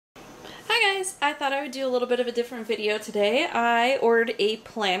guys, I thought I would do a little bit of a different video today. I ordered a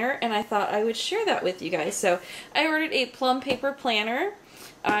planner and I thought I would share that with you guys. So I ordered a Plum Paper Planner.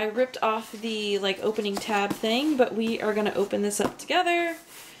 I ripped off the opening tab thing, but we are going to open this up together.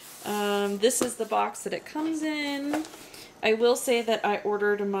 This is the box that it comes in. I will say that I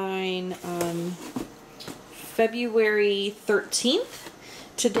ordered mine February 13th.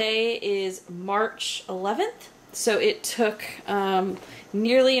 Today is March 11th. So it took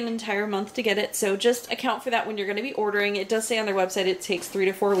nearly an entire month to get it. So just account for that when you're going to be ordering. It does say on their website it takes 3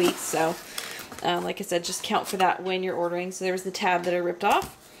 to 4 weeks. So like I said, just count for that when you're ordering. So there's the tab that I ripped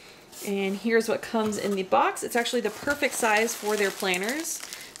off. And here's what comes in the box. It's actually the perfect size for their planners.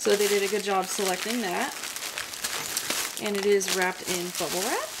 So they did a good job selecting that. And it is wrapped in bubble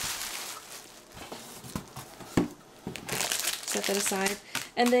wrap. Set that aside.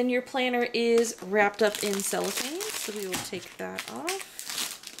 And then your planner is wrapped up in cellophane, so we will take that off.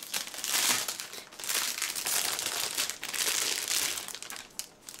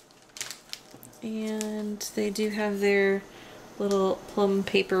 And they do have their little plum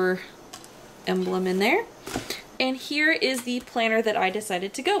paper emblem in there. And here is the planner that I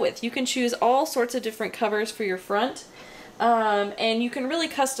decided to go with. You can choose all sorts of different covers for your front, and you can really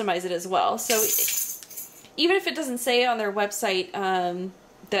customize it as well. So even if it doesn't say on their website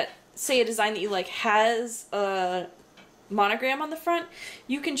that say a design that you like has a monogram on the front,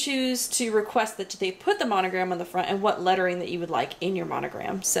 you can choose to request that they put the monogram on the front and what lettering that you would like in your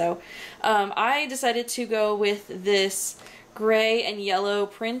monogram. So I decided to go with this gray and yellow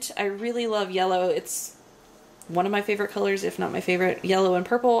print. I really love yellow. It's one of my favorite colors, if not my favorite. Yellow and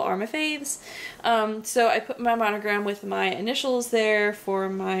purple are my faves. So I put my monogram with my initials there for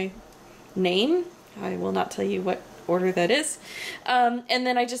my name. I will not tell you what order that is. And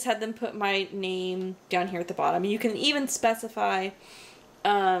then I just had them put my name down here at the bottom. You can even specify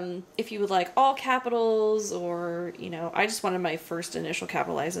if you would like all capitals, or, you know, I just wanted my first initial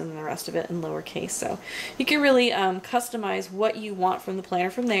capitalized and the rest of it in lowercase. So you can really customize what you want from the planner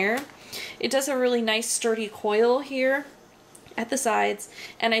from there. It does have a really nice sturdy coil here at the sides,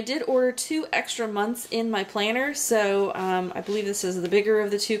 and I did order 2 extra months in my planner, so I believe this is the bigger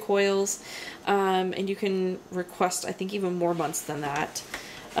of the 2 coils, and you can request, I think, even more months than that.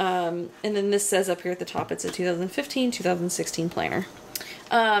 And then this says up here at the top it's a 2015-2016 planner.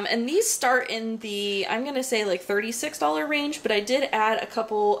 And these start in the, I'm going to say like $36 range, but I did add a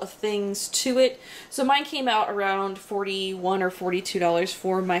couple of things to it. So mine came out around $41 or $42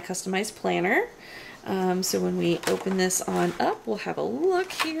 for my customized planner. So when we open this on up, we'll have a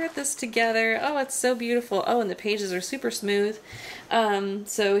look here at this together. Oh, it's so beautiful. Oh, and the pages are super smooth.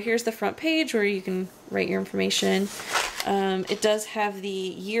 So here's the front page where you can write your information. It does have the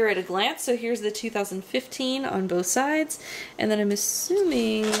year at a glance. So here's the 2015 on both sides. And then I'm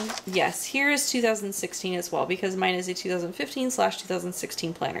assuming, yes, here is 2016 as well, because mine is a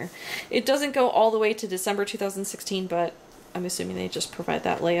 2015/2016 planner. It doesn't go all the way to December 2016, but I'm assuming they just provide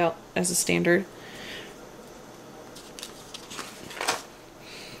that layout as a standard.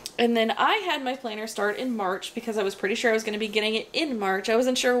 And then I had my planner start in March because I was pretty sure I was going to be getting it in March. I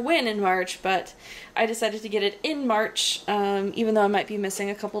wasn't sure when in March, but I decided to get it in March, even though I might be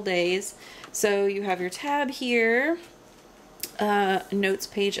missing a couple days. So you have your tab here, notes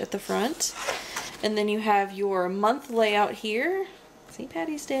page at the front, and then you have your month layout here, St.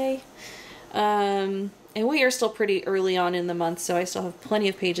 Patty's Day. And we are still pretty early on in the month, so I still have plenty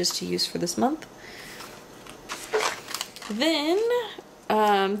of pages to use for this month. Then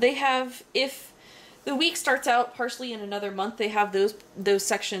they have, if the week starts out partially in another month, they have those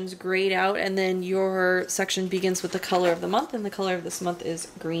sections grayed out, and then your section begins with the color of the month, and the color of this month is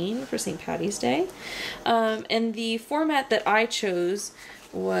green for St. Patty's Day. And the format that I chose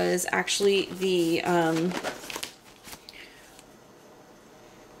was actually the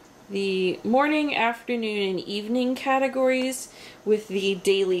morning, afternoon, and evening categories with the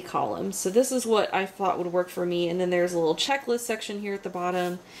daily columns. So this is what I thought would work for me. And then there's a little checklist section here at the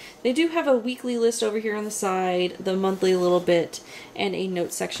bottom. They do have a weekly list over here on the side, the monthly a little bit, and a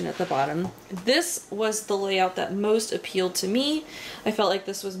note section at the bottom. This was the layout that most appealed to me. I felt like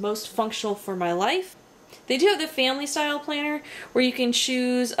this was most functional for my life. They do have the family style planner where you can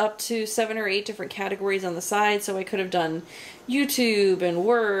choose up to 7 or 8 different categories on the side. So I could have done YouTube and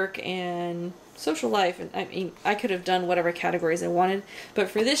work and social life, and I mean, I could have done whatever categories I wanted.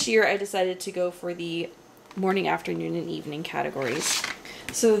 But for this year, I decided to go for the morning, afternoon, and evening categories.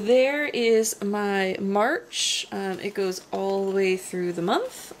 So there is my March. It goes all the way through the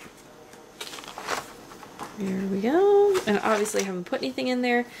month. There we go. And obviously I haven't put anything in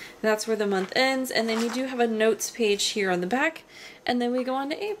there. That's where the month ends. And then you do have a notes page here on the back. And then we go on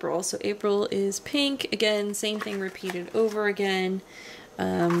to April. So April is pink. Again, same thing repeated over again.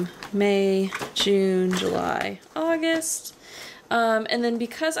 May, June, July, August. And then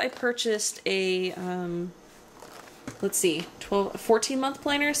because I purchased a, let's see, 14-month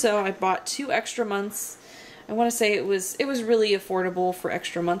planner, so I bought 2 extra months. I want to say it was really affordable for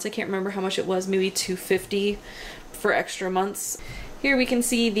extra months. I can't remember how much it was, maybe $2.50 for extra months. Here we can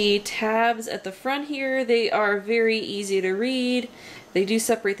see the tabs at the front here. They are very easy to read. They do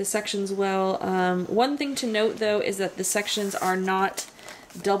separate the sections well. One thing to note though is that the sections are not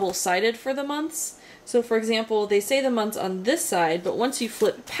double-sided for the months. So for example, they say the months on this side, but once you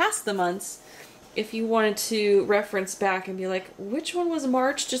flip past the months, if you wanted to reference back and be like, which one was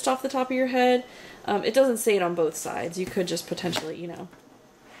March, just off the top of your head, it doesn't say it on both sides. You could just potentially, you know,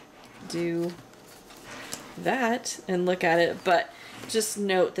 do that and look at it, but just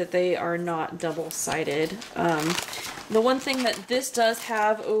note that they are not double-sided. The one thing that this does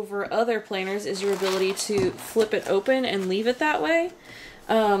have over other planners is your ability to flip it open and leave it that way.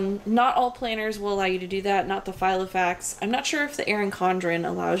 Not all planners will allow you to do that, not the Filofax. I'm not sure if the Erin Condren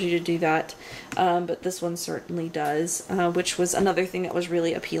allows you to do that, but this one certainly does, which was another thing that was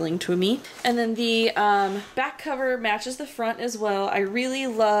really appealing to me. And then the back cover matches the front as well. I really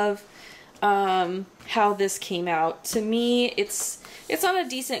love how this came out. To me, it's on a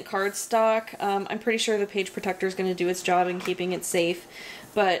decent cardstock. I'm pretty sure the page protector is going to do its job in keeping it safe.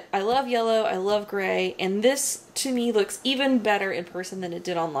 But I love yellow, I love gray, and this to me looks even better in person than it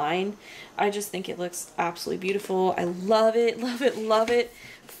did online. I just think it looks absolutely beautiful. I love it, love it, love it.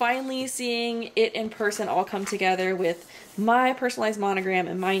 Finally seeing it in person all come together with my personalized monogram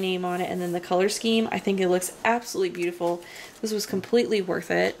and my name on it, and then the color scheme. I think it looks absolutely beautiful. This was completely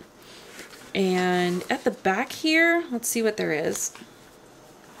worth it. And at the back here, let's see what there is.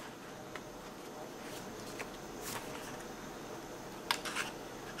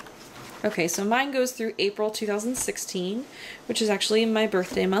 Okay, so mine goes through April 2016, which is actually my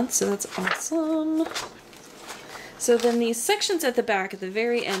birthday month, so that's awesome. So then these sections at the back, at the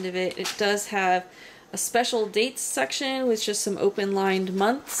very end of it, it does have a special dates section with just some open-lined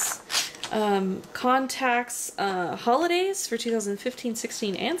months, contacts, holidays for 2015,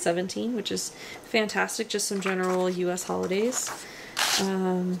 16, and 17, which is fantastic, just some general US holidays.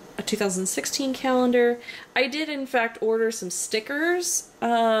 A 2016 calendar. I did in fact order some stickers,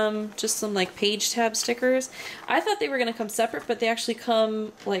 just some like page tab stickers. I thought they were going to come separate, but they actually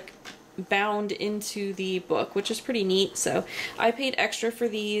come like bound into the book, which is pretty neat. So I paid extra for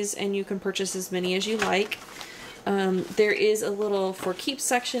these, and you can purchase as many as you like. There is a little for keep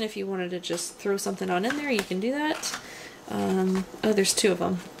section if you wanted to just throw something on in there, you can do that. Oh, there's 2 of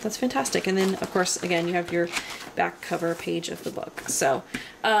them. That's fantastic. And then, of course, again, you have your back cover page of the book. So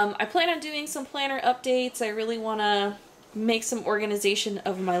I plan on doing some planner updates. I really want to make some organization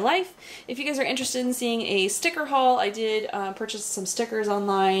of my life. If you guys are interested in seeing a sticker haul, I did purchase some stickers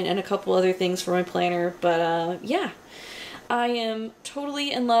online and a couple other things for my planner. But yeah, I am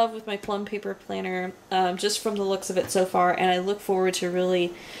totally in love with my Plum Paper Planner, just from the looks of it so far, and I look forward to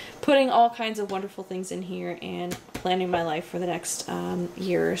really putting all kinds of wonderful things in here and planning my life for the next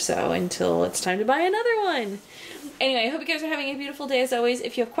year or so until it's time to buy another one. Anyway, I hope you guys are having a beautiful day as always.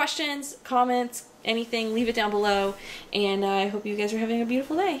 If you have questions, comments, anything, leave it down below, and I hope you guys are having a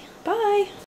beautiful day. Bye!